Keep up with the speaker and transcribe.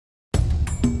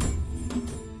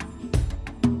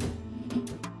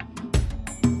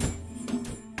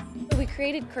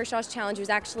created Kershaw's Challenge was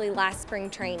actually last spring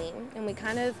training, and we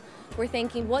kind of were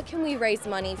thinking, what can we raise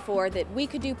money for that we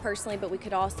could do personally, but we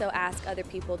could also ask other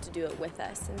people to do it with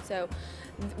us. And so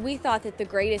we thought that the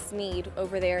greatest need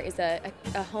over there is a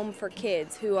home for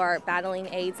kids who are battling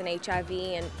AIDS and HIV,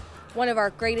 and one of our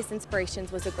greatest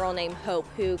inspirations was a girl named Hope,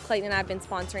 who Clayton and I have been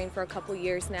sponsoring for a couple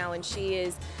years now, and she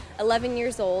is 11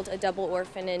 years old, a double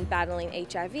orphan and battling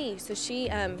HIV. So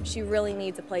she really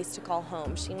needs a place to call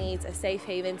home. She needs a safe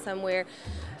haven somewhere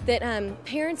that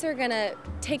parents are gonna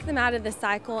take them out of the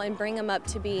cycle and bring them up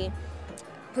to be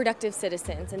productive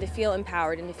citizens and to feel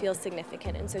empowered and to feel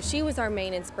significant. And so she was our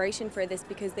main inspiration for this,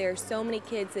 because there are so many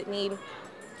kids that need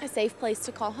a safe place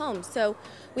to call home. So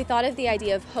we thought of the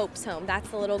idea of Hope's Home. That's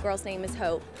the little girl's name, is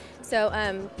Hope. So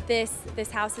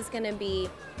this house is going to be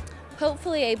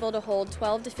hopefully able to hold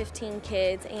 12 to 15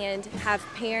 kids and have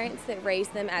parents that raise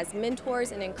them as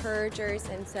mentors and encouragers.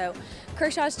 And so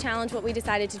Kershaw's Challenge, what we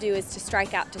decided to do is to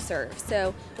strike out to serve.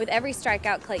 So with every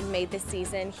strikeout Clayton made this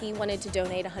season, he wanted to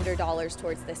donate $100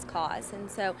 towards this cause. And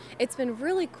so it's been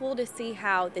really cool to see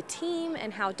how the team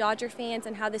and how Dodger fans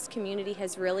and how this community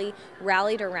has really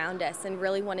rallied around us and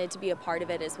really wanted to be a part of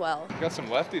it as well. Got some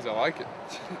lefties, I like it.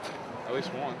 At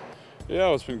least one. Yeah,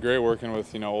 well, it's been great working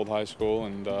with, Old High School,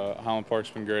 and Highland Park's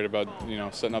been great about,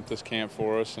 setting up this camp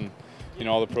for us, and,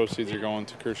 all the proceeds are going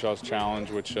to Kershaw's Challenge,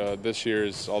 which this year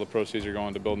is all the proceeds are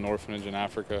going to build an orphanage in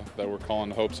Africa that we're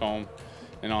calling Hope's Home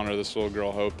in honor of this little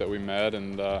girl, Hope, that we met.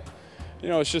 And,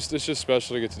 it's just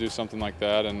special to get to do something like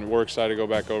that, and we're excited to go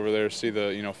back over there, see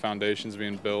the, foundations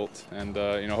being built, and,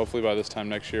 hopefully by this time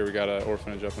next year we got an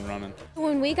orphanage up and running.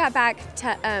 When we got back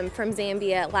from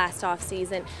Zambia last off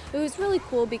season, it was really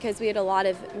cool because we had a lot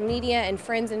of media and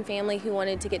friends and family who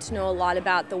wanted to get to know a lot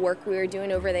about the work we were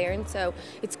doing over there. And so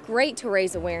it's great to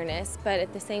raise awareness, but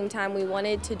at the same time we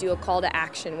wanted to do a call to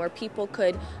action where people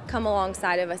could come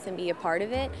alongside of us and be a part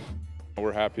of it.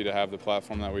 We're happy to have the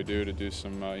platform that we do to do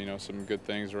some, some good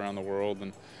things around the world,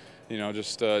 and,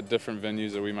 just different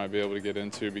venues that we might be able to get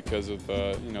into because of,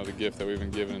 the gift that we've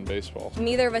been given in baseball.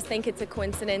 Neither of us think it's a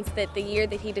coincidence that the year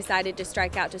that he decided to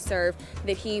strike out to serve,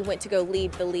 that he went to go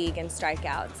lead the league in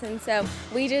strikeouts. And so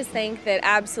we just think that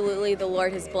absolutely the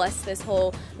Lord has blessed this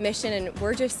whole mission, and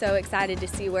we're just so excited to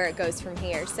see where it goes from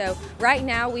here. So right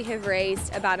now we have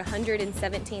raised about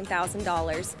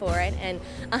 $117,000 for it, and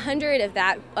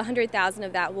 $100,000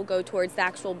 of that will go towards the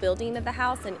actual building of the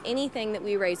house, and anything that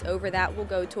we raise over that will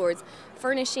go towards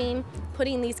furnishing,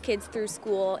 putting these kids through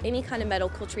school, any kind of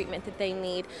medical treatment that they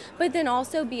need, but then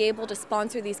also be able to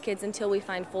sponsor these kids until we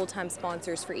find full-time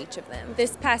sponsors for each of them.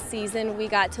 This past season, we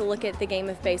got to look at the game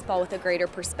of baseball with a greater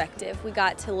perspective. We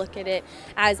got to look at it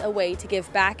as a way to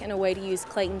give back and a way to use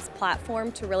Clayton's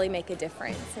platform to really make a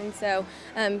difference. And so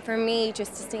for me,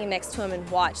 just to stand next to him and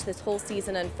watch this whole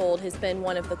season unfold has been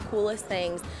one of the coolest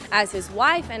things as his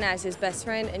wife and as his best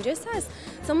friend, and just as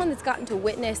someone that's gotten to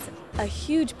witness a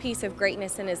huge piece of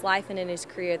greatness in his life and in his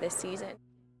career this season.